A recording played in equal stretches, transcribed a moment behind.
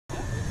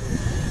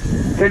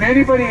Can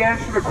anybody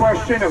answer the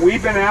question that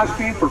we've been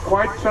asking for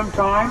quite some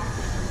time?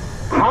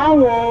 How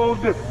old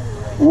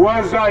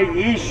was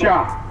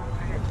Aisha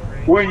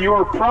when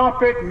your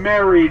prophet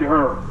married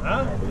her?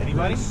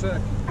 Anybody?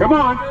 Come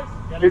on.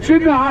 It's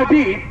in the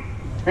Hadith.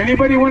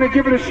 Anybody want to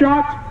give it a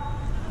shot?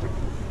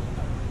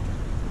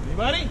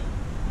 Anybody?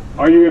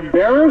 Are you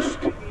embarrassed?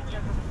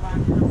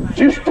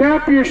 Just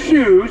tap your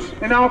shoes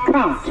and I'll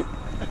count.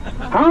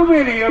 How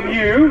many of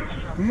you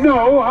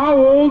know how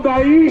old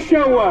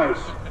Aisha was?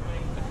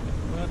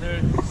 Well, there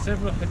are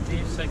several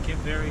hadiths that give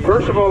various.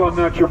 First of all, I'm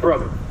not your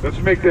brother. Let's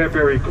make that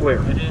very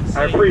clear.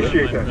 I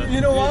appreciate that.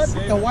 You know what?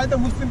 Why the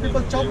Muslim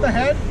people chop the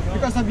head?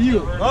 Because of you.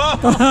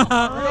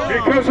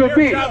 Because of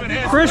me.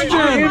 Christian.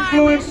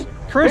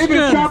 They've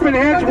been chopping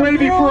heads way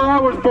before I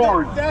was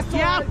born.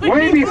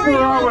 Way before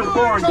I was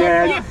born,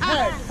 Dad.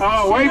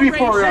 Oh, way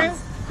before I.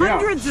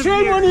 Yeah.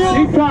 Shame on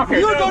you. Keep talking.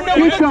 You don't know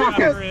Keep what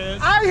talking.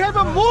 I have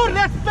a more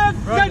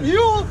respect than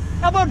you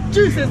about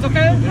Jesus,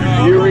 okay?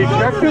 You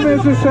reject him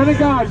as the Son of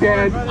God,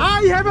 Dad.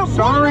 I have a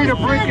Sorry to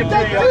break it to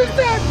you.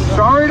 Jesus.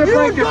 Sorry to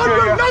break it You don't know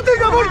to you. nothing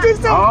about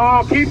Jesus.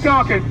 Oh, keep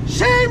talking.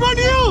 Shame on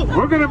you.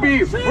 We're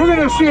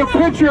gonna see a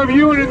picture of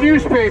you in a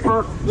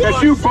newspaper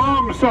that you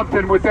bombed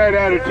something with that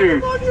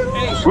attitude.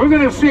 We're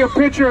gonna see a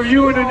picture of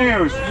you in the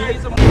news.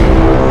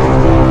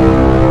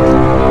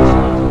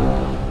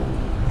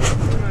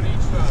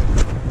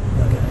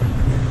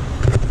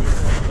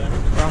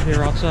 We're out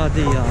here outside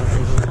the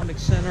Islamic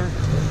Center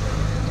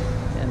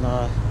in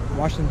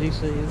Washington,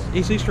 D.C.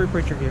 It's EC Street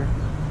Preacher here.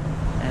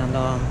 And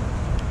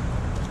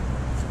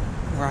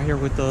we're out here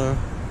with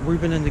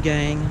Ruben and the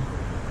gang.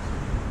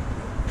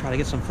 Try to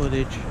get some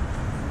footage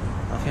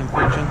of him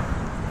preaching.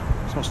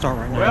 So I'll start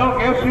right now. Well,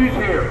 guess who's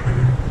here?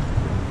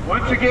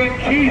 Once again,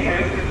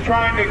 Jesus is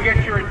trying to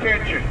get your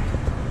attention.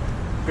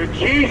 The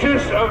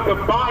Jesus of the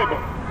Bible,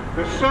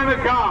 the Son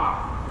of God,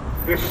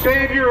 the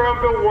Savior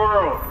of the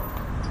world.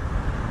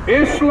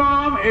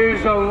 Islam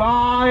is a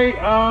lie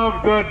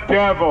of the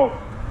devil.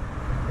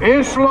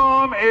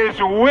 Islam is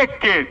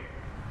wicked.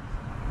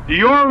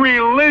 Your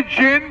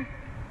religion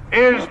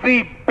is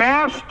the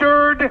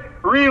bastard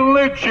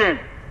religion.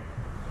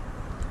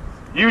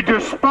 You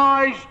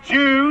despise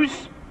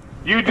Jews.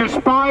 You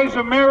despise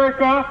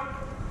America.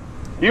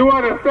 You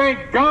ought to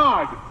thank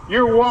God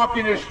you're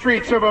walking the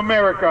streets of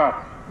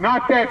America,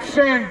 not that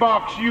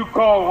sandbox you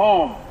call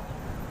home.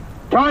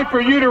 Time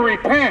for you to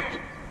repent.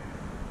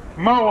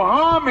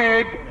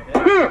 Mohammed,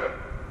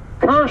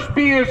 cursed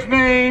be his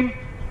name,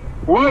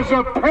 was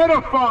a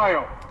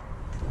pedophile.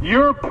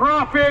 Your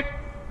prophet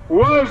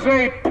was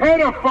a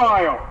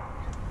pedophile.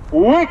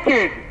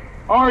 Wicked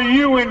are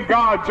you in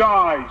God's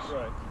eyes.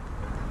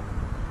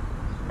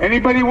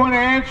 Anybody want to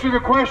answer the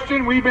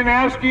question we've been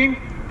asking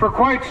for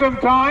quite some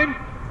time?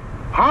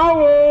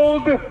 How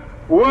old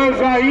was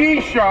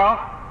Aisha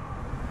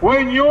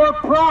when your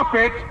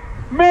prophet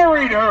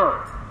married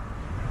her?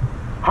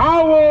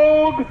 How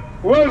old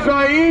was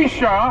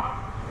Aisha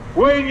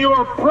when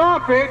your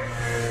prophet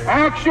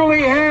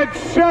actually had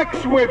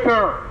sex with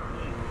her?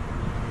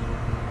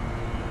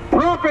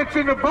 Prophets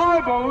in the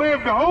Bible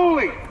lived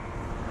holy.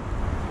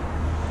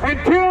 And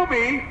tell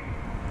me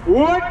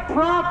what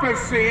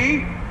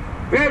prophecy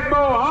that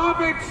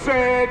Mohammed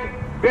said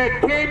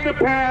that came to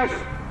pass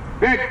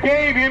that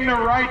gave him the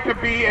right to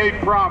be a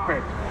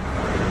prophet.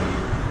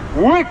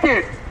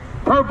 Wicked,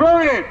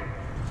 perverted,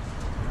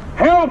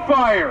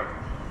 hellfire.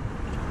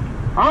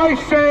 I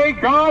say,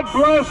 God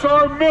bless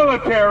our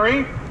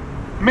military.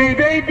 May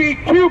they be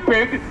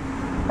Cupid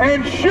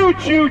and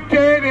shoot you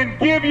dead and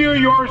give you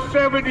your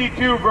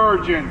 72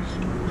 virgins.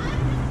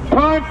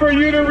 Time for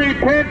you to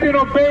repent and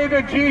obey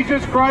the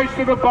Jesus Christ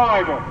of the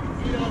Bible.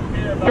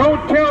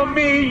 Don't tell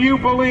me you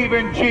believe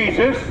in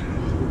Jesus.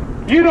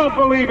 You don't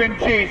believe in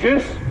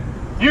Jesus.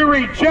 You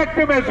reject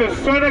him as the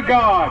Son of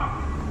God.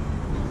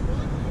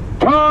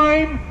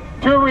 Time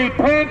to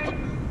repent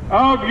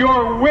of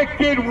your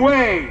wicked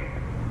way.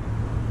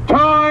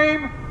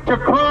 Time to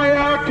cry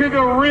out to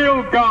the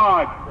real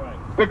God,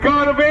 the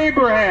God of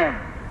Abraham,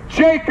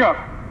 Jacob,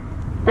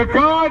 the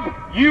God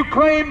you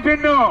claim to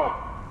know,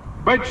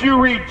 but you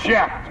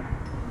reject.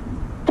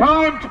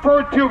 Time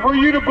for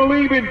you to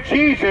believe in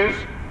Jesus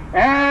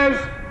as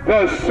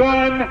the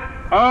Son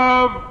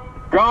of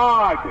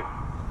God.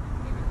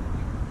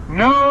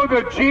 Know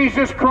the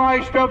Jesus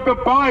Christ of the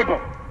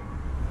Bible.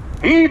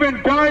 He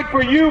even died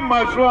for you,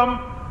 Muslim,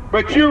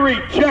 but you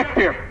reject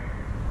him.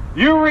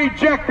 You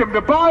reject him.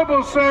 The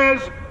Bible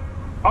says,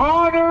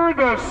 honor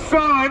the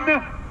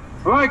Son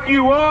like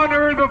you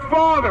honor the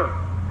Father.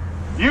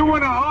 You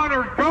want to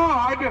honor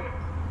God,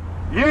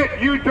 yet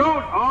you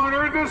don't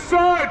honor the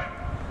Son.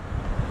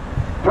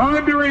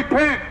 Time to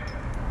repent.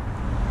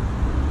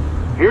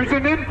 Here's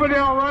an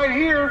infidel right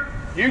here.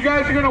 You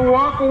guys are going to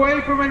walk away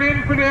from an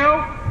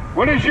infidel?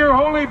 What does your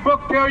holy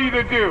book tell you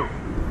to do?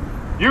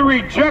 You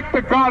reject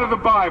the God of the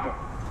Bible.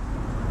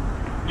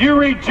 You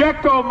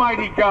reject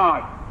Almighty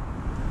God.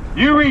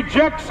 You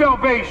reject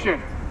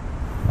salvation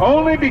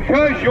only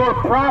because your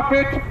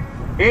prophet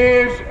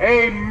is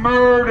a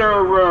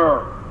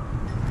murderer.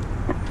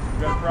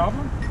 You got a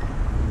problem?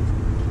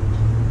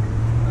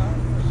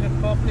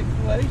 public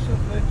place or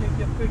go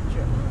take a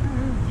picture?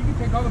 You can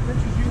take all the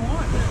pictures you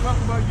want. Let's talk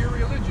about your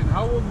religion.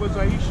 How old was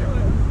Aisha?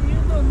 You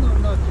don't know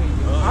nothing.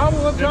 How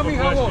old? Tell me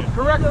how old.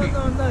 Correct You me.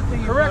 don't know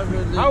nothing Correct about me.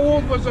 religion. How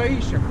old was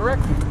Aisha?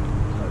 Correct me.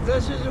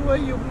 This is the way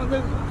you want to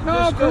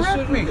No, discuss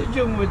correct me.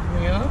 religion with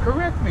me, huh?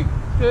 Correct me.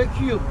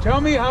 Thank you.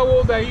 Tell me how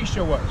old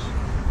Aisha was.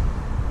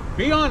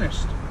 Be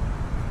honest.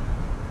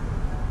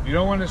 You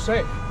don't want to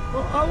say.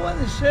 Well, I want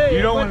to say.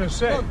 You don't but want to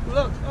say.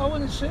 Look, I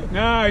want to say.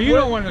 No, you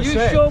don't want to you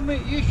say.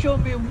 You show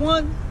me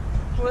one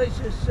place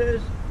that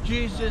says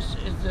Jesus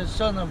is the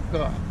Son of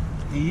God.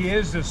 He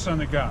is the Son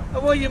of God.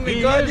 What you mean?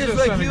 He God is is the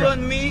like Son of you God.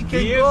 and me can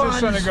He is go the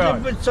Son and of sleep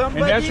God. with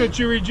somebody. And that's what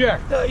you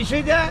reject. You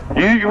see that?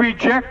 You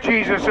reject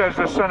Jesus as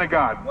the Son of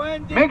God.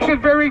 When did- Makes it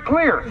very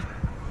clear.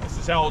 This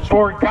is how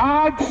For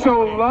God so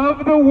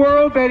loved the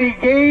world that he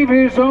gave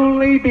his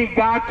only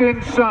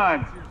begotten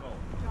Son.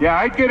 Yeah,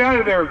 I'd get out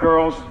of there,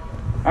 girls.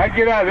 I'd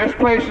get out. This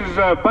place is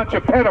a bunch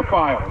of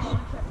pedophiles.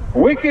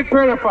 Wicked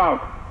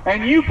pedophiles.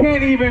 And you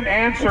can't even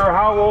answer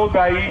how old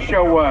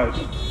Aisha was.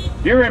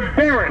 You're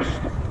embarrassed.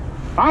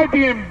 I'd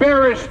be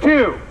embarrassed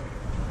too.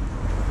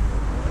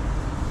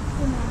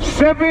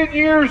 7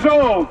 years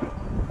old.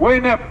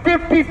 When a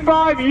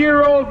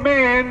 55-year-old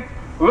man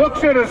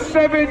looks at a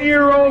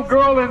 7-year-old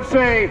girl and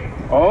say,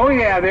 oh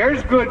yeah,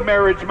 there's good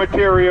marriage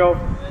material.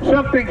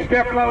 Something's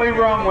definitely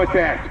wrong with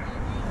that.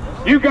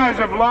 You guys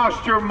have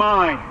lost your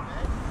mind.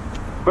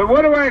 But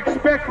what do I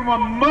expect from a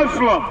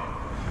Muslim?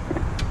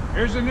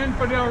 Here's an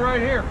infidel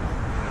right here.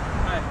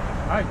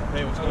 Hi.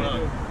 Hey, what's going on?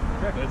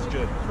 That's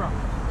good. What's wrong?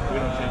 We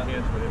don't shake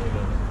hands, but if he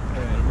does.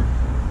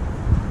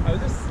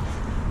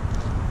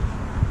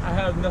 I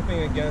have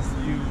nothing against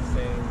you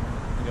saying,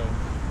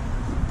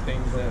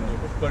 things and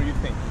what you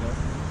think,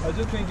 I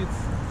just think it's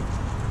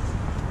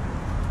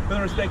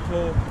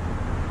unrespectful.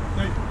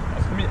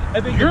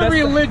 I think Your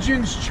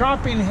religion's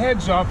chopping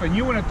heads off, and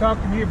you want to talk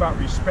to me about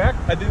respect?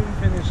 I didn't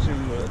finish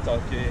to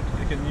talk.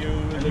 Can you?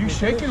 Are you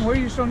shaking? What are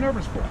you so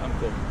nervous for? I'm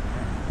cold.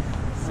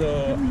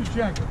 So Give me your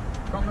jacket.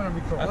 Don't let him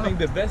be cold. I think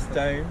the best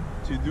time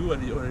to do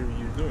whatever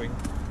you're doing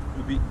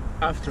would be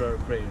after our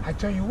prayer. I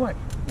tell you what.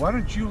 Why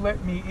don't you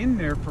let me in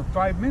there for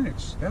 5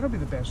 minutes? That'll be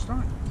the best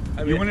time.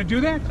 You want to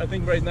do that? I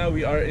think right now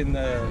we are in.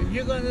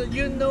 You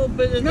know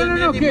better No, than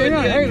no, anybody. okay,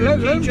 no. Hey, and let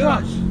you him teach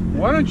talk. us.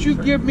 Why don't you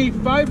give me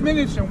 5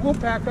 minutes and we'll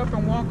pack up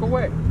and walk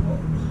away?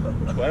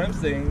 What I'm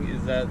saying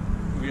is that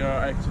we are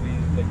actually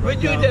like We right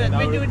do now that. in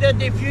We our- do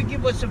that if you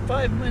give us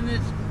 5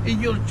 minutes in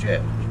your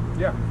church.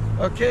 Yeah.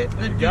 Okay?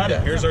 Let's do Got it.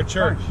 that. Here's our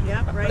church.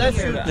 Yep, right That's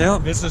here. it. Yeah.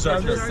 This is our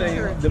I'm just church. saying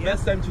Church, the yeah.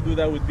 best time to do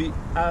that would be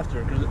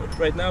after. Because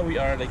right now we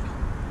are like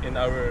in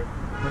our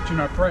But you're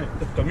not praying.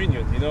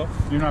 communion,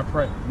 You're not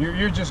praying.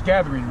 You're just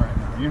gathering right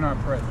now. You're not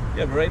praying.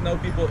 Yeah, but right now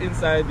people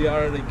inside they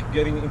are like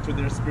getting into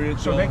their spiritual.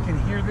 So they can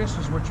hear this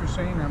is what you're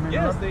saying? I mean,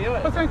 Yes, they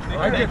are. Oh, thank you. They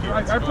I, can.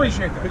 I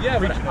appreciate that. But yeah,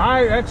 but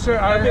I think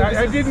I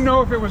this didn't is-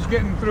 know if it was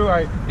getting through.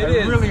 I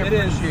is, really it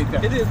is. appreciate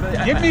that. It is,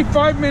 but Give me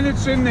 5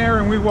 minutes in there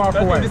and we walk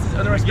I away. think this is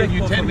unrespectful. you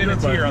 10 from your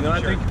minutes part, here on the I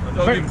church. think that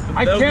But would be-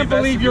 I that would can't be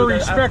best believe to you're do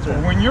that respectful.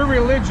 after. When your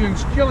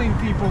religion's killing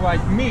people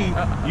like me,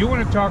 you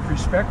want to talk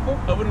respectful?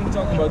 I wouldn't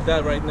talk about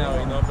that right now,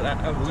 but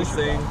I'm just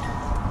saying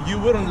you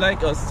wouldn't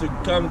like us to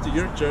come to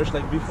your church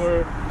like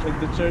before like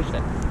the church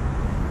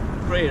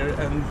prayer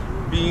and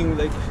being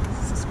like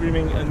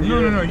screaming and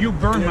No. You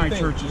burn my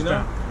churches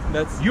down.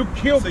 That's You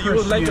killed so you Christianity.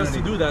 would like us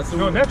to do that. So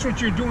No, that's what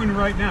you're doing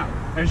right now.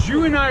 As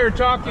you and I are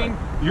talking,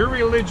 your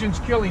religion's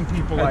killing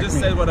people I like just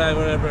me. said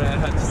whatever I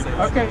had to say.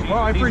 Okay, well,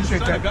 I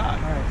appreciate that. God.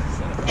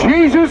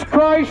 Jesus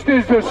Christ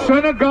is the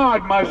Son of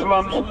God,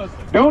 Muslims.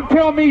 Don't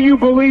tell me you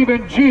believe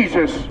in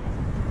Jesus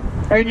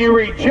and you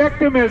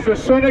reject him as the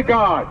Son of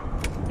God.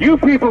 You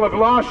people have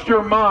lost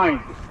your mind.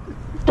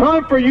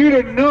 Time for you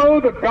to know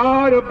the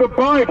God of the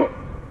Bible.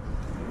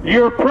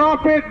 Your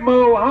prophet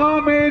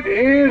Muhammad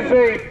is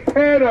a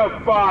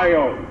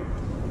pedophile.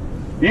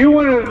 You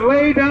want to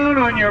lay down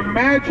on your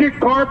magic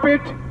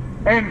carpet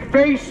and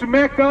face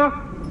Mecca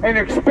and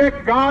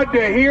expect God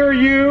to hear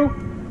you?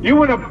 You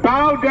want to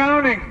bow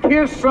down and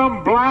kiss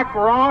some black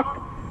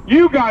rock?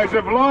 You guys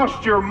have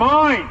lost your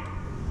mind.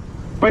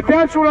 But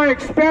that's what I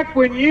expect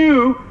when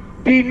you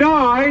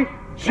deny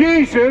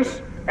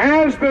Jesus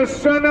as the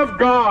Son of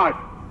God.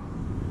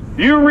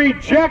 You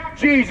reject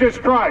Jesus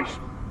Christ.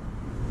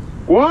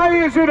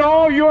 Why is it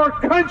all your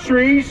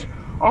countries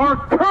are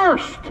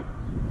cursed?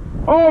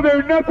 Oh,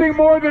 they're nothing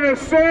more than a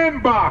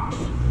sandbox.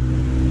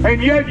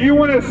 And yet you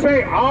want to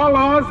say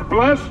Allah's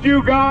blessed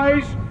you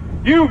guys?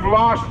 You've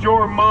lost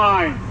your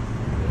mind.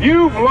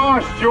 You've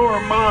lost your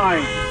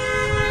mind.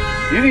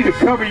 You need to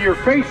cover your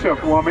face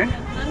up, woman.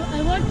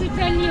 I want to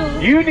tell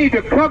you. You need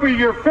to cover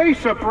your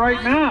face up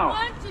right now.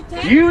 I want to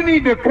tell You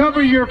need to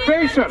cover your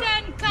face up.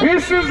 Women can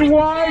This is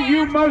why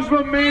you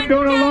Muslim men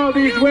don't allow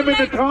these women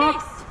to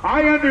talk.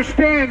 I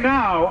understand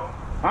now.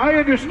 I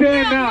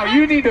understand now.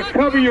 You need to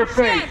cover your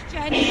face.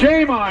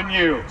 Shame on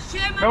you.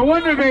 No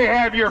wonder they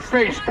have your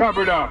face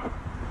covered up.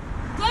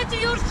 Go to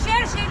your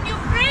church and you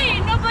pray.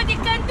 Nobody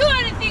can do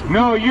anything.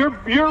 No, your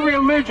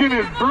religion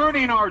is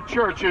burning our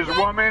churches,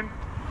 woman.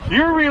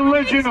 Your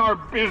religion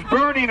is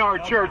burning our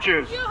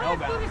churches. You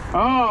have to respect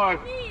Oh,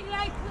 me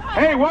like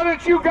hey, why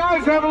don't you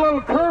guys have a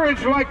little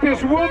courage like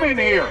this woman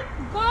here?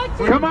 God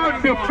to Come out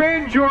and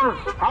defend your...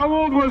 How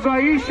old was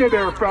Aisha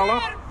there,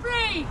 fella?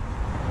 Pray.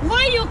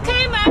 Why you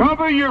came out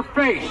Cover your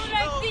face.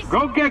 like this?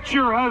 Go get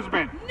your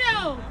husband.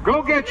 No.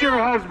 Go get your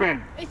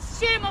husband. It's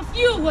shame of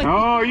you. What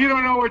Oh, you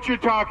don't know what you're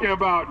talking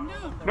about.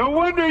 No. No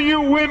wonder you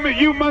women,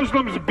 you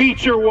Muslims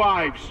beat your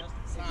wives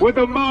with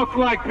a mouth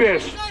like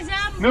this. Because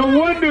I'm No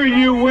wonder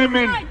you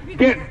women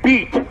get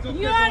beat.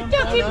 You are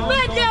talking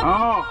bad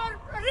about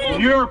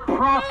Your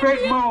prophet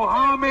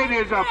Muhammad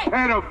is a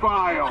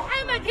pedophile.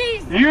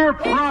 Your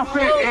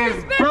prophet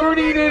is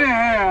burning in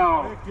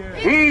hell.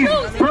 He's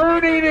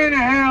burning in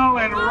hell,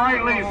 and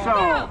rightly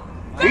so.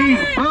 He's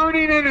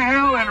burning in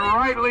hell, and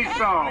rightly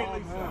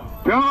so.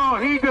 No,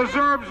 he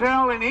deserves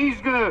hell, and he's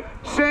going to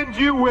send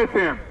you with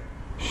him.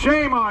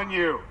 Shame on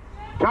you.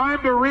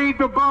 Time to read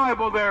the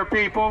Bible there,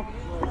 people.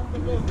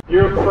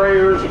 Your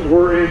prayers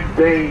were in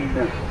vain.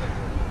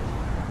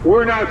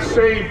 We're not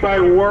saved by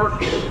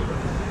works.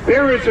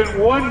 There isn't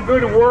one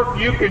good work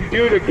you can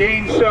do to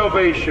gain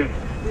salvation.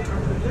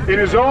 It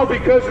is all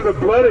because of the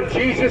blood of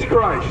Jesus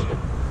Christ.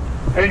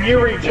 And you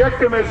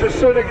reject him as the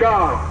Son of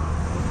God.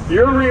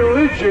 Your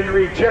religion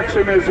rejects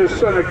him as the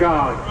Son of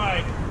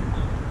God.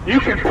 You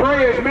can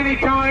pray as many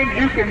times,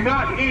 you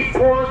cannot eat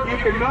pork, you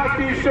cannot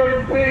do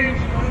certain things.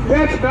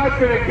 That's not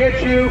going to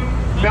get you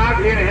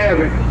not in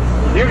heaven.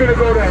 You're going to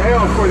go to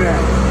hell for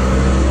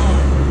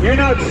that. You're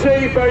not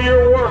saved by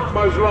your work,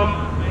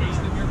 Muslim.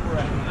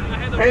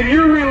 And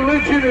your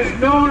religion is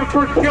known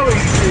for killing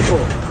people,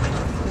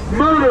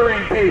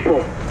 murdering people,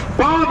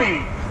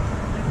 bombing.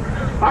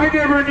 I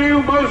never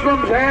knew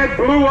Muslims had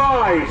blue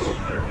eyes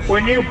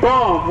when you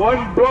bomb.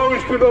 One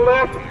blows to the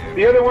left,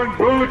 the other one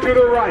blew to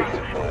the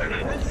right.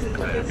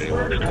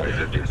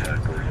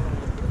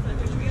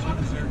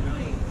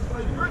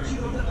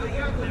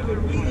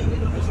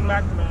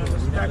 Respect, man.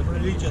 Respect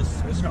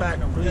religious.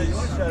 Respect,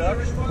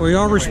 please. We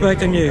are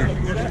respecting you.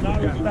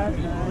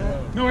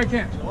 No, I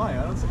can't. Why?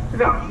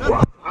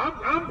 No,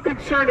 I'm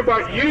concerned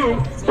about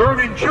you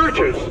burning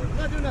churches.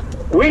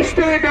 We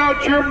stand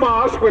out your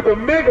mosque with a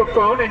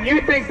megaphone and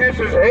you think this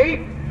is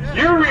hate?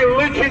 Your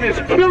religion is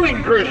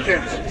killing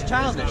Christians. It's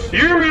childish.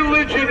 Your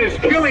religion is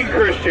killing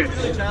Christians.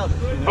 It's childish.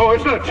 Oh,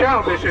 it's not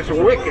childish, it's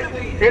wicked.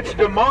 It's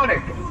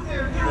demonic.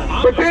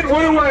 But then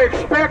what do I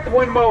expect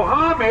when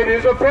Muhammad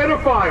is a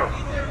pedophile?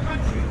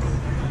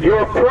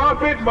 Your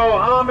prophet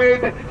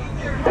Muhammad,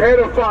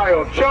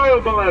 pedophile,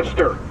 child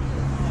molester.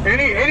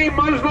 Any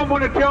Muslim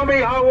want to tell me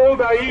how old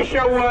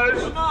Aisha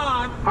was? Come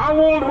on. How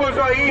old was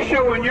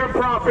Aisha when your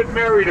prophet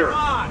married her?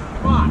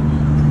 Come on.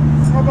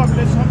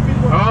 Probably some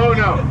people Oh,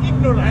 no.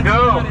 ignorant.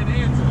 No.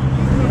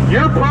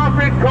 Your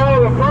prophet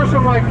called a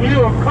person like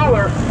you of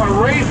color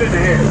a raisin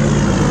head.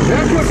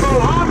 That's what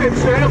Muhammad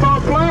said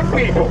about black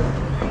people.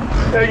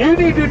 Now you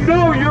need to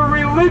know your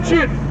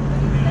religion.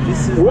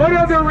 What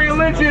other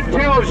religion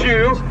tells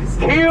you,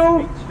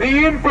 kill the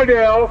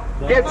infidel,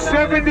 get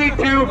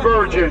 72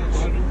 virgins?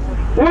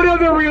 What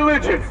other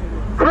religion?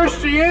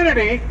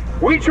 Christianity,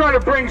 we try to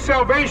bring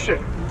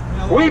salvation.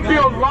 We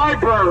build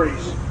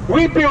libraries.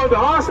 We build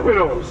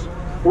hospitals.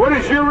 What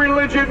does your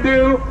religion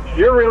do?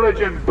 Your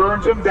religion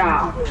burns them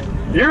down.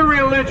 Your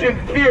religion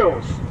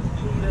kills.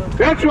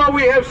 That's why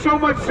we have so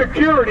much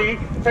security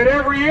at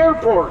every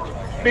airport,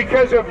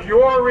 because of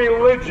your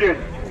religion.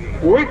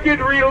 Wicked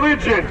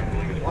religion.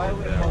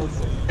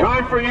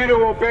 Time for you to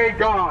obey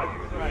God.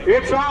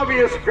 It's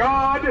obvious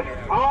God,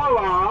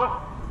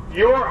 Allah,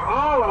 your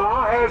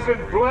Allah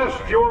hasn't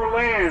blessed your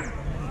land.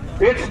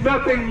 It's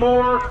nothing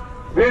more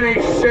than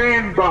a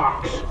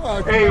sandbox.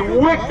 A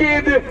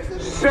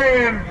wicked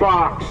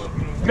sandbox.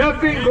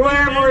 Nothing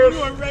glamorous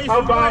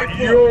about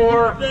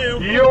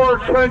your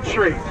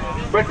country.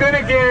 But then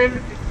again,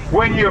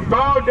 when you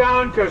bow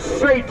down to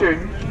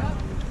Satan,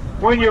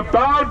 when you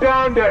bow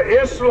down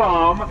to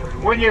Islam,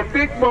 when you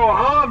think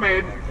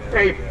Muhammad,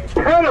 a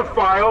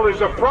pedophile,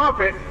 is a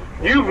prophet,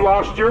 you've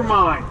lost your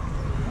mind.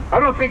 I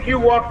don't think you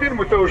walked in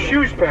with those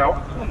shoes, pal.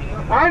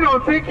 I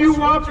don't think you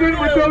walked in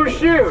with those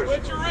shoes.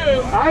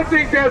 I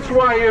think that's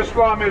why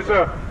Islam is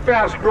a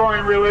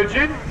fast-growing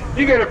religion.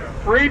 You get a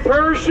free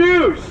pair of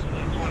shoes.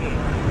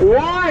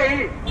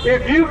 Why,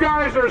 if you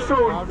guys are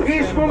so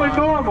peaceful and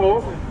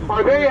normal,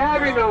 are they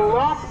having to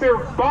lock their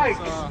bikes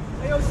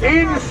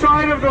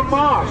inside of the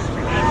mosque?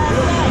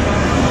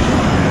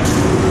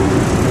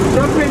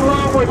 Something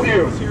wrong with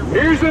you.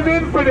 Here's an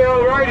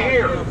infidel right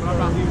here.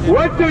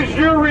 What does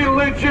your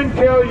religion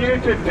tell you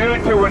to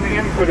do to an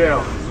infidel?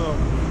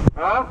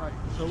 Huh?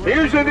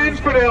 Here's an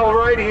infidel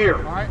right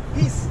here.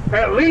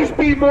 At least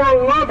be more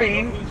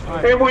loving,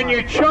 and when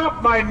you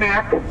chop my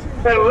neck,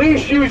 at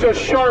least use a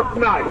sharp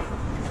knife.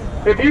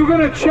 If you're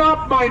going to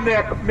chop my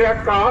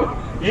neck off,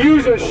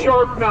 use a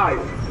sharp knife.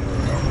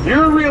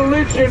 Your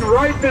religion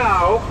right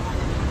now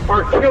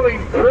are killing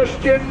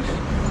Christians,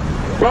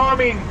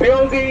 bombing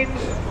buildings,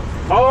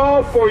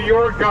 all for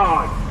your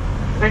God.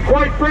 And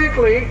quite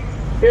frankly,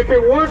 if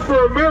it weren't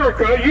for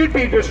America, you'd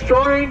be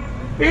destroying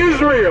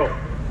Israel.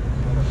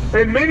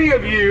 And many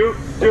of you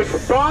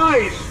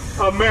despise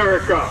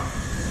America.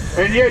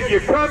 And yet you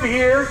come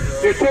here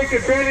to take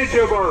advantage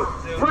of our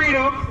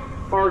freedom,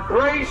 our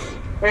grace,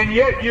 and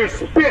yet you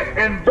spit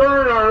and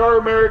burn our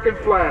American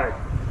flag.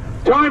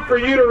 Time for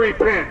you to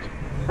repent.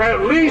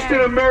 At least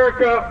in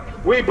America,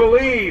 we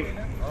believe,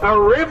 a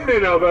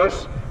remnant of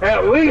us,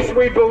 at least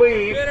we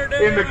believe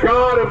in the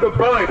God of the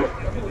Bible.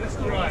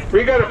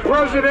 We got a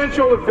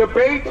presidential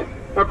debate,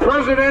 a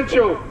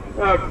presidential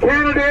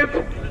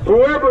candidate.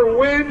 Whoever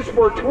wins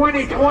for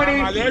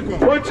 2020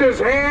 puts his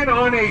hand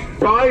on a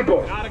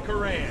Bible. Not a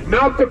Quran.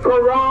 Not the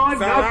Quran,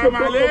 not the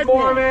Book of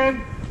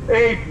Mormon,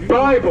 a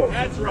Bible.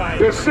 That's right.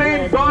 The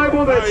same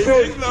Bible that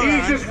says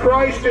Jesus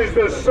Christ is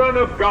the Son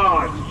of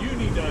God. You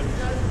need to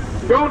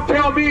understand. Don't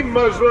tell me,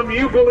 Muslim,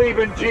 you believe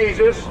in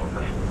Jesus.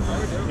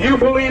 You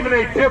believe in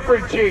a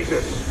different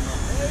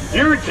Jesus.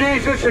 Your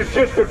Jesus is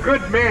just a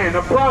good man,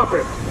 a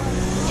prophet.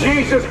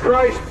 Jesus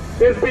Christ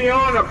is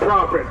beyond a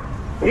prophet.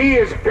 He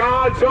is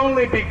God's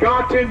only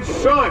begotten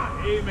Son.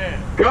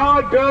 Amen.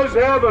 God does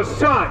have a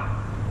Son,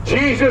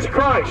 Jesus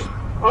Christ,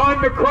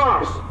 on the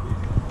cross,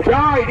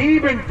 died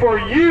even for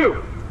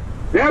you.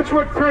 That's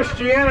what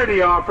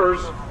Christianity offers.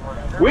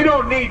 We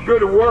don't need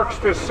good works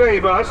to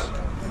save us.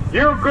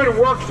 Your good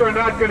works are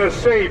not going to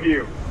save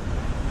you.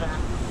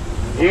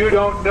 You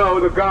don't know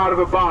the God of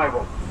the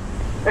Bible.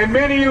 And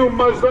many of you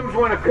Muslims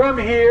want to come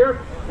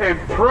here and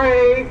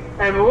pray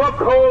and look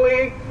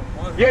holy,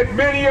 yet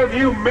many of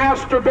you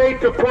masturbate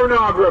to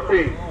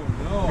pornography.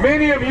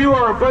 Many of you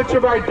are a bunch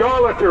of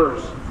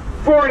idolaters,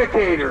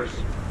 fornicators,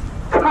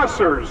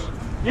 cussers.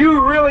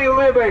 You really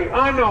live an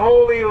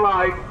unholy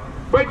life,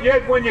 but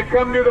yet when you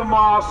come to the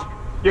mosque,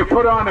 you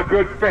put on a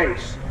good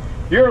face.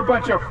 You're a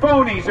bunch of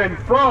phonies and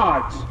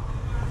frauds.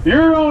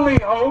 Your only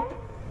hope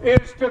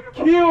is to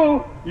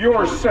kill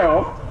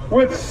yourself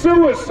with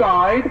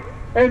suicide,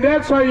 and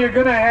that's how you're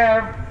going to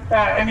have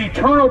an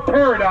eternal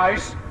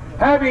paradise,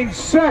 having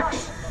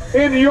sex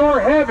in your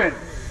heaven.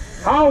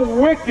 How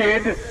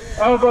wicked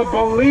of a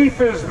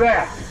belief is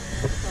that?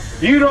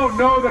 You don't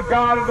know the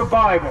God of the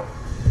Bible.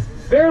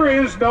 There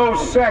is no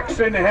sex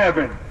in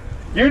heaven.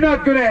 You're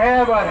not going to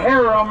have a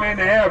harem in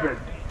heaven.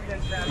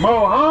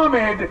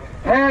 Muhammad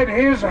had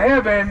his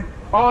heaven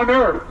on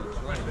earth.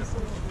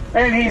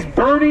 And he's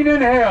burning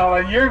in hell,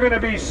 and you're going to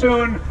be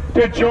soon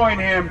to join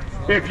him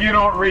if you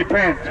don't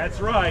repent. That's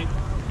right.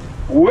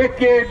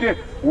 Wicked,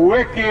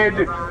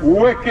 wicked,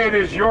 wicked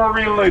is your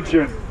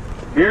religion.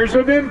 Here's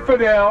an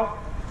infidel.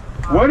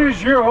 What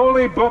does your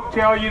holy book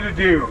tell you to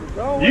do?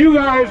 You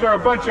guys are a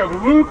bunch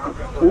of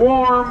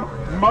lukewarm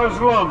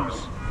Muslims.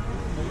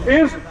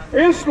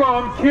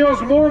 Islam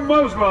kills more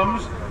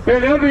Muslims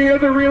than any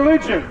other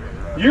religion.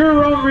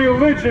 Your own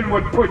religion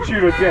would put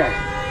you to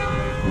death.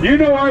 You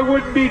know I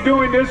wouldn't be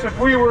doing this if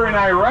we were in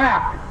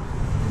Iraq.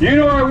 You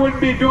know I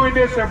wouldn't be doing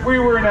this if we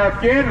were in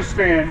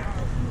Afghanistan.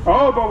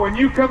 Oh, but when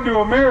you come to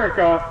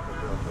America,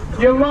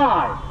 you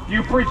lie.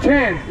 You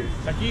pretend.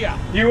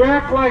 You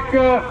act like,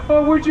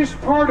 oh, we're just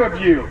part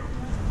of you.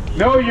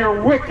 No,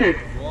 you're wicked.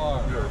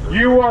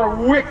 You are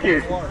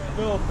wicked.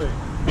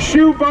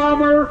 Shoe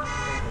bomber,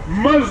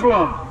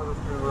 Muslim.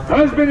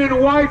 Husband and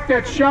wife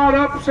that shot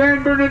up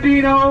San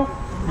Bernardino,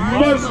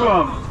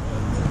 Muslim.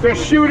 The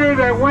shooter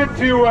that went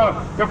to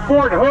the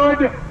Fort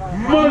Hood,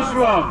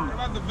 Muslim.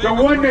 The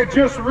one that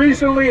just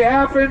recently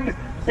happened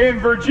in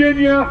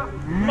Virginia,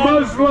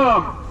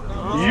 Muslim.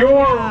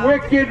 Your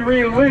wicked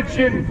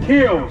religion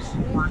kills.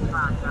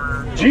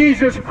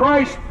 Jesus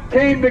Christ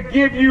came to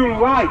give you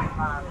life.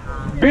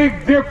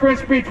 Big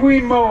difference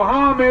between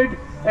Muhammad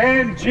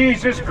and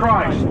Jesus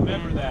Christ.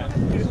 Remember that.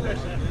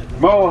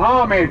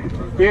 Muhammad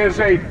is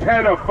a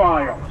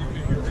pedophile.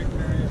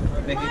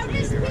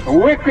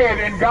 Wicked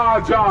in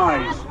God's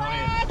eyes.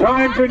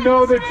 Time to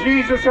know the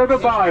Jesus of the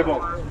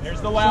Bible.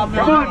 There's the loud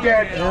Come on,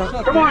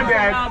 Dad. Come on,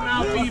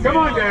 Dad. Come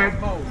on, Dad.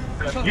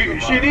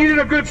 She needed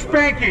a good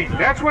spanking.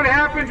 That's what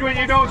happens when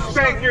you don't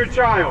spank your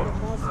child.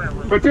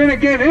 But then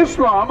again,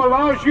 Islam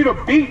allows you to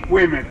beat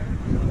women.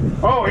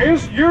 Oh,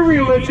 your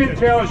religion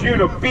tells you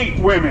to beat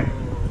women.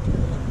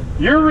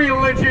 Your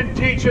religion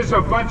teaches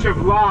a bunch of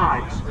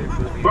lies.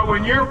 But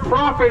when your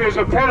prophet is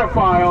a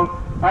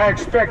pedophile, I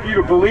expect you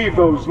to believe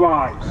those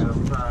lies.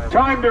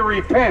 Time to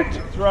repent.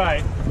 That's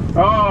right.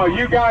 Oh,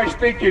 you guys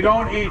think you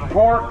don't eat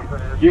pork?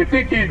 You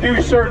think you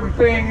do certain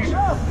things?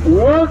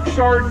 Works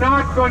are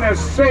not going to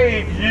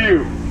save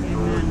you.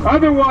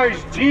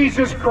 Otherwise,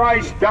 Jesus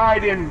Christ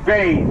died in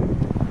vain.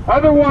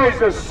 Otherwise,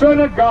 the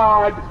Son of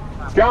God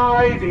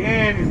died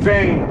in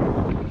vain.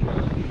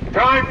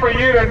 Time for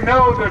you to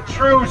know the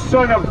true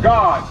Son of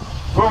God,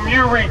 whom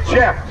you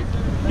reject.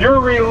 Your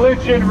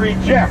religion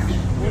rejects.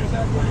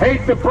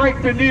 Hate to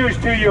break the news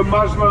to you,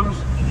 Muslims,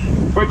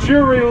 but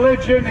your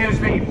religion is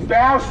the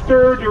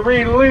bastard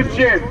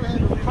religion.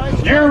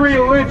 Your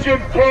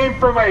religion came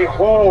from a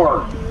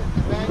whore.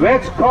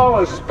 Let's call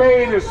a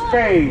spade a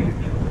spade.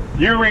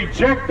 You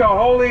reject the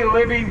holy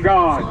living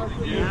God.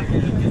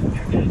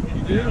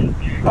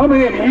 How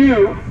many of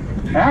you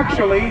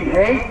actually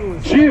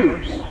hate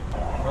Jews?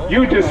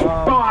 You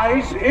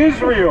despise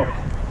Israel.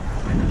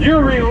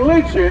 Your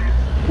religion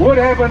would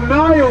have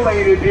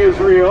annihilated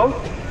Israel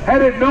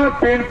had it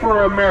not been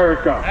for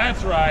America.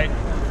 That's right.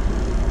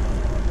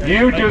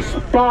 You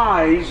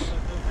despise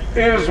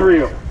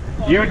Israel.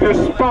 You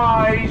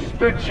despise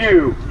the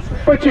Jew.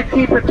 But you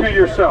keep it to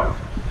yourself.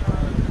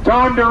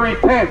 Time to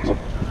repent.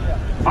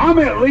 I'm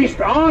at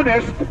least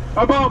honest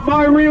about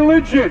my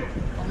religion.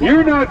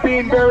 You're not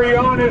being very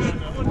honest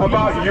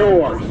about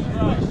yours.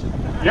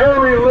 Your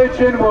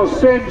religion will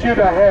send you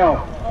to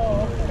hell.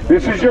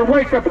 This is your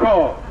wake-up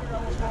call.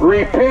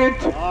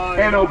 Repent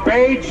and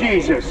obey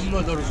Jesus.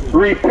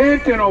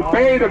 Repent and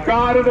obey the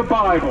God of the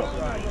Bible.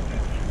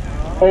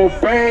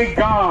 Obey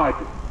God.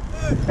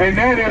 And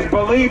that is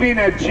believing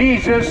that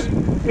Jesus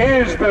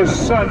is the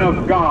Son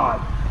of God.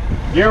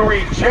 You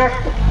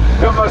reject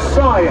the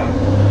Messiah.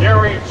 You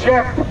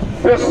reject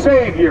the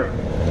Savior.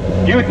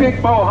 You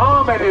think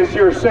Muhammad is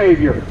your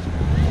Savior.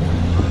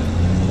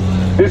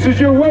 This is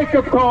your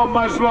wake-up call,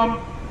 Muslim.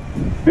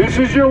 This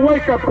is your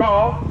wake-up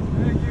call.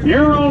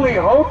 Your only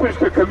hope is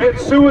to commit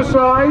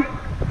suicide,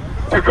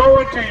 to go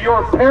into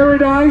your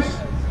paradise,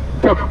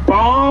 to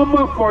bomb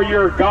for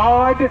your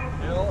God.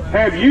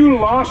 Have you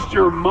lost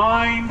your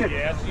mind?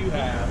 Yes, you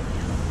have.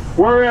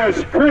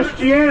 Whereas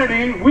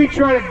Christianity, we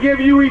try to give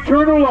you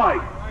eternal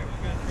life.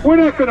 We're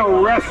not going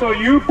to wrestle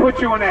you, put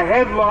you in a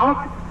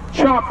headlock,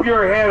 chop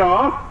your head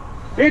off.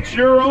 It's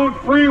your own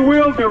free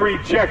will to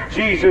reject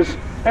Jesus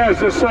as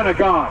the Son of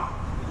God.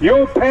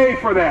 You'll pay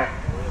for that.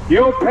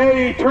 You'll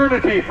pay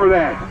eternity for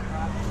that.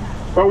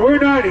 But we're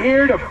not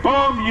here to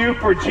bomb you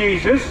for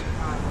Jesus.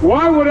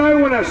 Why would I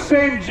want to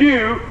send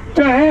you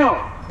to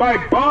hell by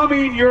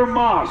bombing your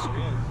mosque,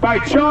 by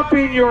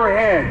chopping your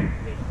head?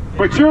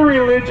 But your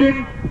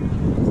religion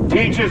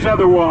teaches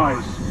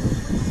otherwise.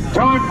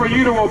 Time for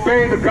you to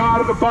obey the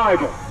God of the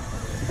Bible.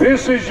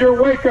 This is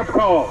your wake-up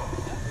call.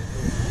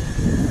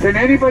 Can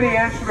anybody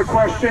answer the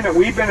question that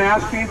we've been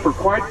asking for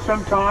quite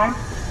some time?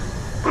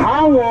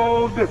 How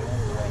old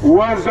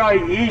was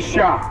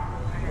Aisha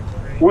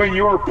when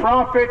your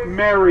prophet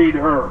married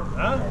her?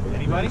 Huh?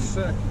 Anybody?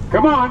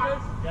 Come on.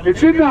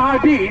 It's in the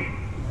Hadith.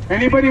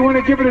 Anybody want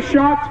to give it a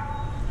shot?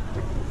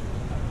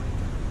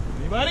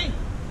 Anybody?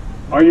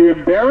 Are you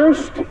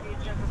embarrassed?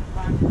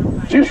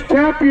 Just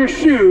tap your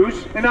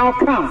shoes and I'll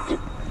count.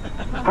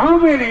 How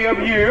many of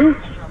you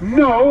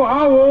know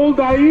how old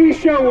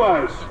Aisha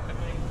was?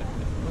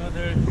 Well,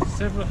 there are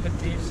several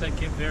hadiths that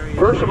give very...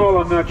 First of all,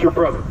 I'm not your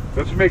brother.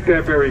 Let's make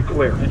that very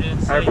clear.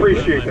 I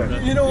appreciate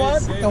that. You know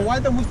what? Why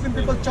the Muslim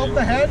people chop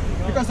the head?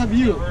 Because of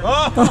you.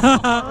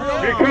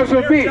 Because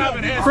of me.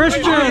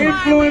 Christian.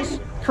 Influence.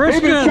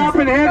 They've been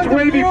chopping heads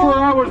way before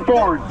I was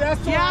born.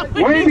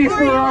 Way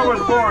before I was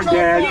born,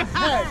 Dad.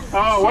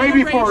 Oh, way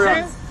before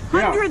I...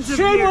 Yeah.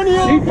 Shame on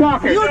you. Keep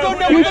talking. You don't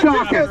know Keep what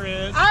talking.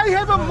 Jesus is. I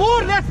have a more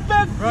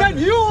respect than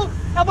you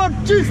about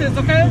Jesus,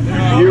 okay?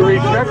 You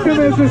reject him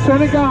as the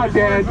Son of God,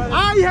 Dad.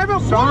 I have a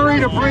Sorry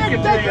to more break it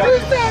respect to than you.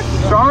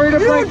 Jesus. Sorry to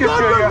You break it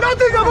don't to know you.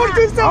 nothing about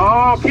Jesus.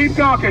 Oh, keep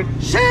talking.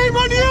 Shame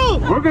on you.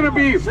 We're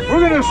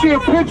gonna see a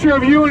picture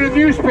of you in a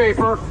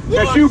newspaper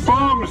that you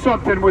bombed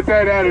something with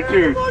that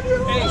attitude.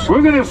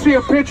 We're gonna see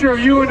a picture of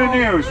you in the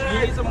news.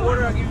 I have a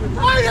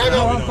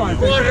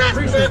more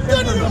respect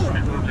than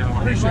you.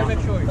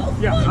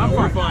 Yeah,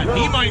 I'm fine.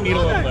 He might need a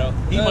little though.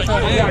 He might.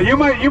 Yeah, you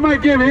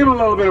might give him a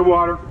little bit of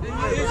water.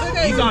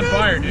 He's on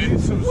fire,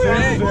 dude.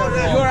 You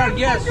are our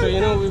guest, so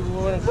you know we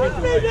want to treat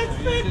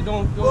you right. You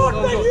don't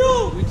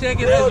go. We take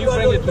it as you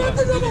bring it to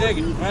us. We take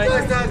it,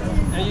 right?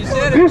 And you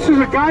said it. This is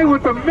a guy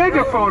with a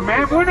megaphone,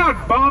 man. We're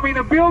not bombing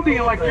a building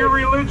like your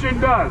religion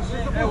does.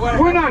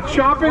 We're not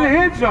chopping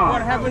heads What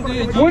off. happened to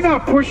you? We're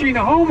not pushing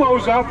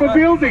homos off a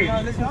building.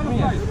 Listen to me.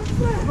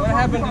 What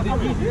happened to the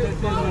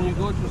Jesus that says when you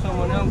go to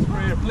someone else's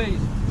prayer place,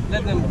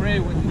 let them pray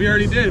with you? We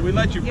already did. We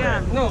let you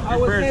pray. No, I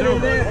was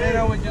standing there and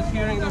I was just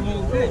hearing the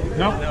whole thing.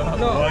 No.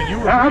 Well, you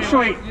were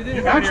Actually,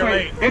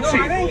 it's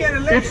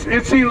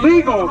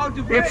illegal.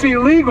 It's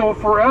illegal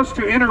for us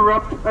to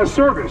interrupt a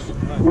service.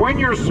 When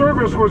your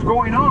service was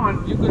going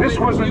on, this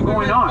wasn't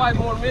going on. 5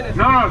 more minutes.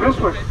 No, this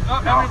was.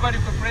 Everybody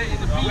could pray in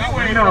the peace.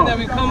 No. And then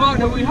we come out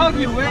and we hug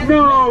you, man.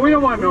 No, we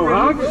don't want no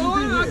hugs.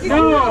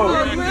 No.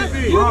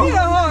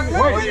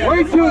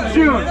 Wait till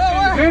June.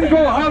 Then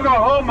go hug a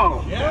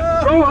homo.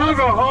 Go hug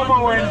a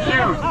homo in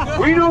June.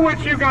 We know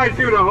what you guys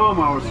do to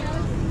homos.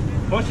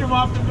 Push him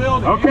off the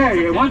building.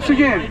 Okay, once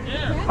again,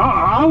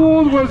 how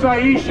old was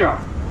Aisha?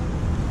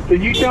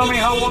 Can you tell me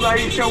how old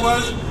Aisha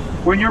was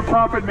when your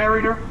prophet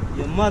married her?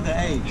 Your mother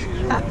age.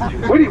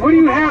 What do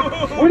you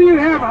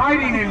have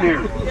hiding in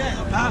there?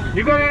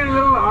 You got any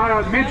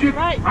little midget,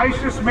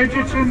 ISIS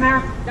midgets in there?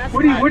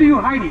 What are you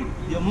hiding?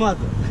 Your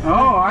mother.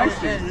 Oh, I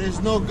see. There is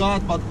no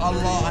God but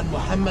Allah, and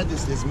Muhammad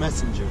is his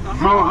messenger.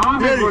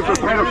 Muhammad was a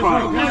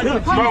pedophile.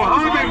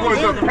 Muhammad was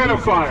a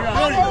pedophile.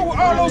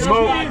 All those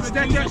kids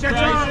that you're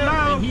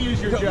around,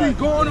 we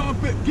going off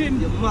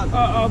getting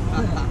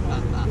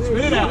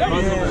spit it out.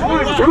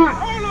 Come on.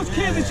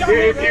 kids that y'all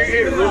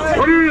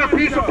Put it in a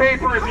piece of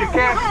paper if you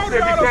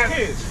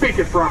can't speak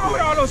it properly.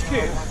 Where are those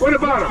kids? What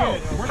about them?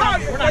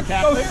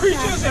 Those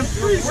preachers and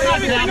priests and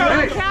everything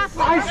else. Hey,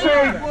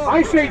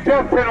 I say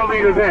death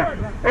penalty to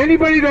them.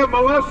 Anybody that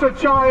molests a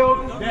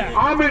child,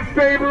 I'm in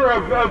favor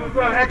of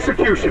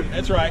execution.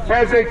 That's right.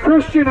 As a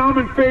Christian, I'm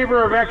in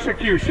favor of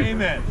execution.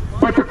 Amen.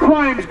 But the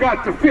crime's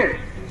got to fit.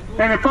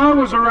 And if I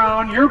was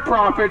around, your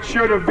prophet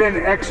should have been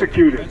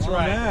executed. That's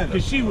right.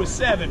 Because she was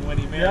 7 when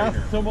he married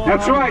her.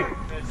 That's right.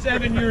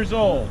 7 years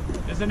old.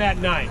 Isn't that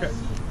nice?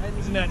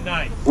 Isn't that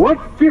nice? What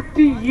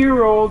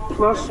 50-year-old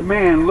plus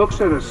man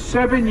looks at a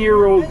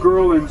 7-year-old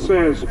girl and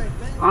says,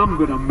 I'm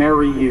going to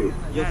marry you?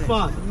 Your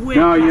father.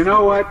 Now, you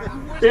know what?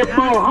 If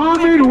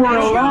Mohammed were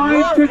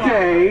alive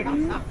today,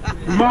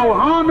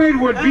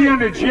 Mohammed would be on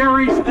the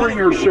Jerry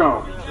Springer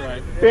show.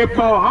 If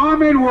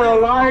Mohammed were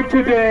alive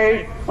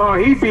today,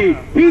 he'd be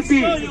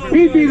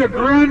the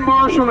Grand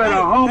Marshal at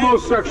a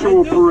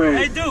homosexual parade.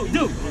 Hey, dude.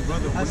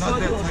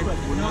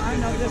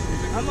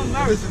 I'm a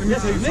married. Listen, let me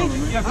tell you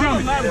something.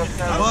 I'm a married.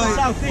 Why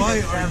are you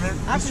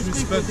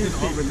disrespecting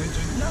our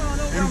religion?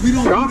 And we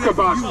don't Talk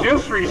about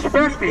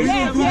disrespecting.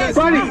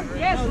 Buddy,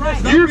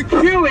 you're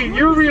killing.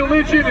 Your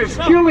religion is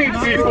killing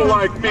people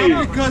like me.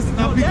 Not because.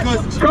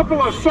 A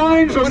couple of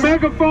signs of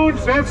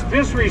megaphones, that's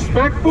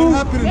disrespectful. What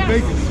happened in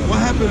Vegas? What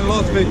happened in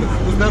Las Vegas?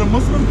 Was that a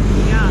Muslim?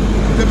 Yeah.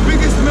 The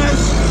biggest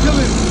mass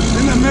killing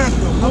in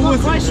America. What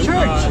was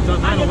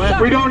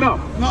it? We don't know.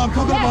 No, I'm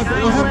talking about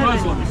what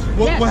happened.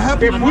 What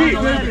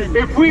happened?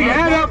 If we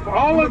add up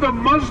all of the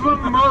Muslim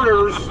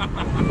murders,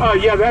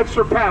 yeah, that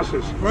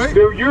surpasses. Right?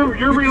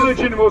 Your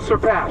religion will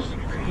surpass.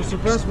 To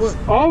surpass what?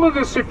 All of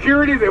the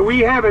security that we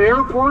have at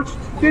airports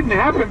didn't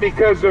happen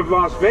because of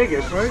Las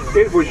Vegas. Right?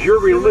 It was your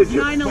religion.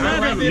 Your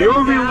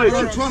religion. What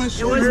I'm trying to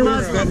show you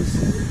is that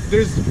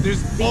there's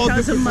all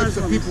different types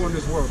of people in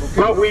this world. Okay?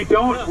 But we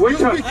don't.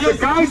 The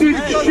guy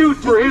didn't shoot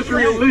for his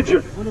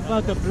religion. What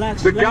about the black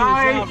The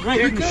guy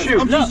didn't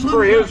shoot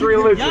for his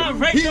religion. Y'all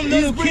rape them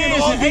little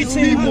kids at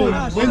 18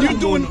 months. When you're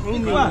doing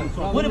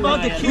What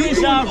about the kids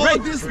y'all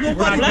rape?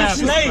 Black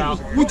slaves.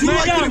 Would you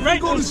like Y'all to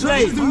rape go them to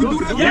slaves. churches and we do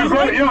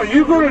that?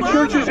 You go to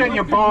churches and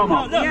you bomb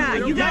them. Yeah,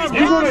 you guys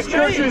You go to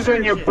churches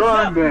and you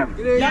burn them.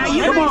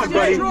 Come on,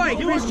 buddy.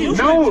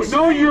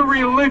 Know your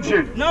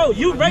religion. No,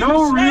 you rape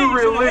Know slaves your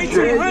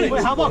religion. in the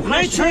 1800s. How about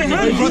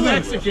 1900s?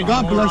 Brother,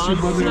 God bless you,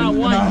 brother.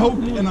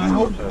 And I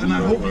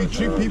hope you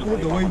treat people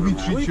the way we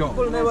treat y'all.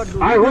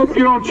 I hope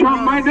you don't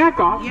chop my neck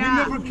off. We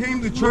never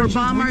came to churches.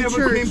 We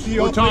never came to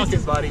your We're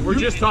talking, buddy. We're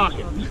just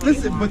talking.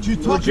 Listen, but you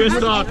talk. We're just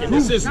talking.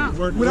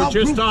 We're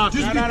just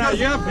talking.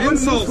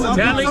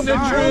 Telling the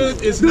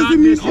truth is not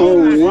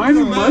Oh,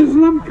 one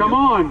Muslim? Come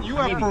on.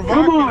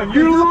 Come on.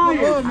 You're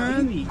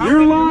lying.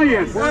 You're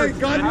lying.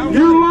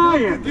 You're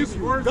lying.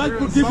 God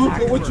forgive you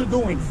for what you're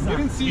doing.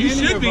 You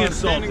should be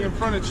insulted. In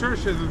front of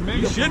churches.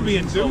 You should be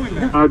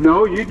insulted.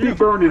 No, you'd be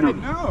burning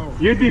them. No.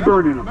 You'd be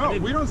burning them. No,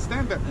 we don't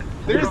stand that.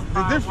 There's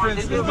the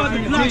difference is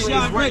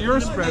y'all what you're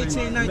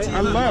spreading.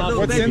 I love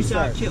what's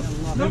inside.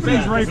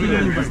 Nobody's raping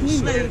anybody.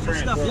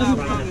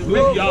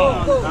 With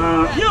y'all.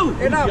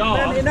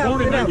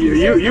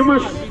 You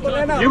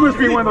must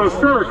be one of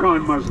those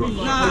Farrakhan Muslims.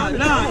 No.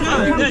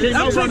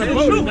 I'm telling the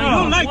truth. You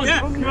don't like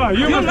that.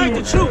 You don't like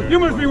the truth. You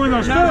must be one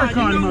of those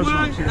Farrakhan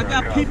Muslims. I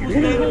got people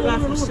dating back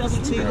from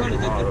 1700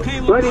 that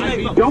came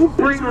Buddy, up. don't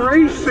bring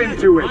race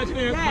into it.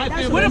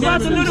 What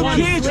about the little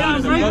kids y'all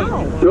rape?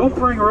 Don't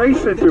bring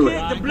race into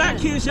it. The black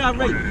kids y'all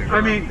rape.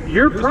 I mean,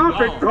 your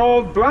prophet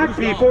called black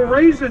people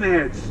raisin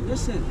heads.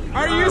 Listen.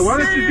 Are you What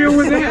did you do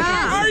with that?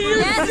 Are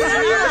you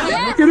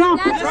serious? Look it up.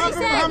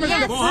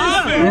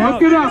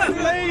 Look it up.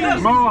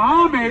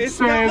 Mohammed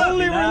says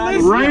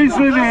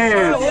raisin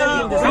heads.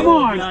 Come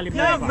on.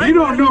 You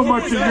don't know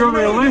much of your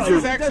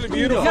religion.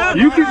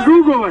 You can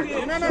Google it.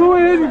 Go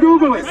ahead and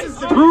Google it.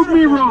 Prove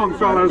me wrong,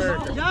 fellas.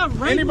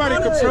 Anybody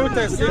could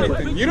protest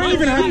anything. You don't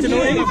even have to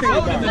know anything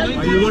about it.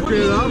 Are you looking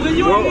it up?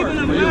 Well,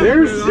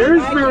 there's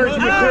marriage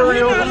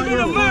material.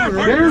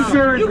 There's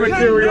marriage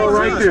material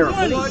right there.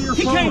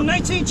 He came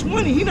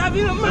 1920. He not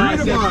even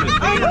married.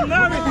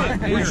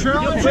 You're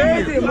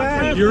crazy,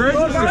 man. You're You're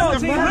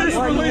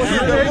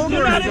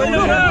not even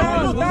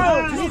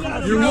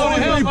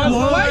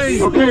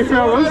American. Okay,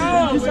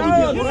 fellas.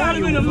 You're not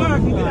even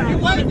American. I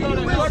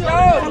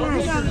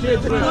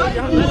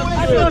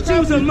thought you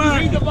was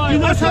American.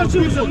 I thought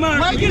you was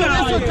American. Get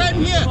out of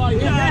here.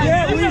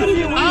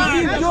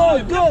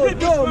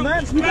 Go,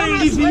 man.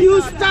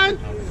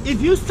 If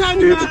you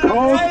stand It's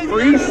called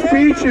free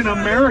speech in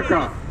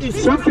America.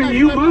 Something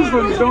you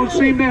Muslims don't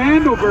seem to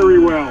handle very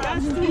well.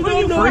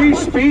 Free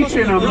speech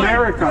in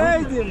America.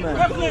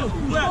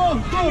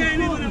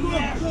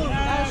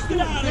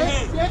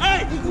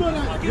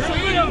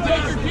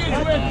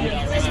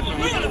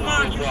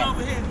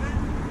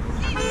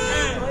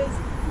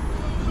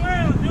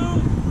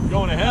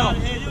 going to hell.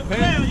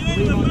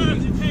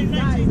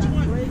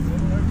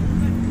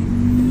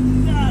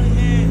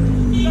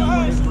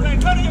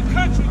 Go to your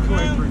country,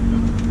 man.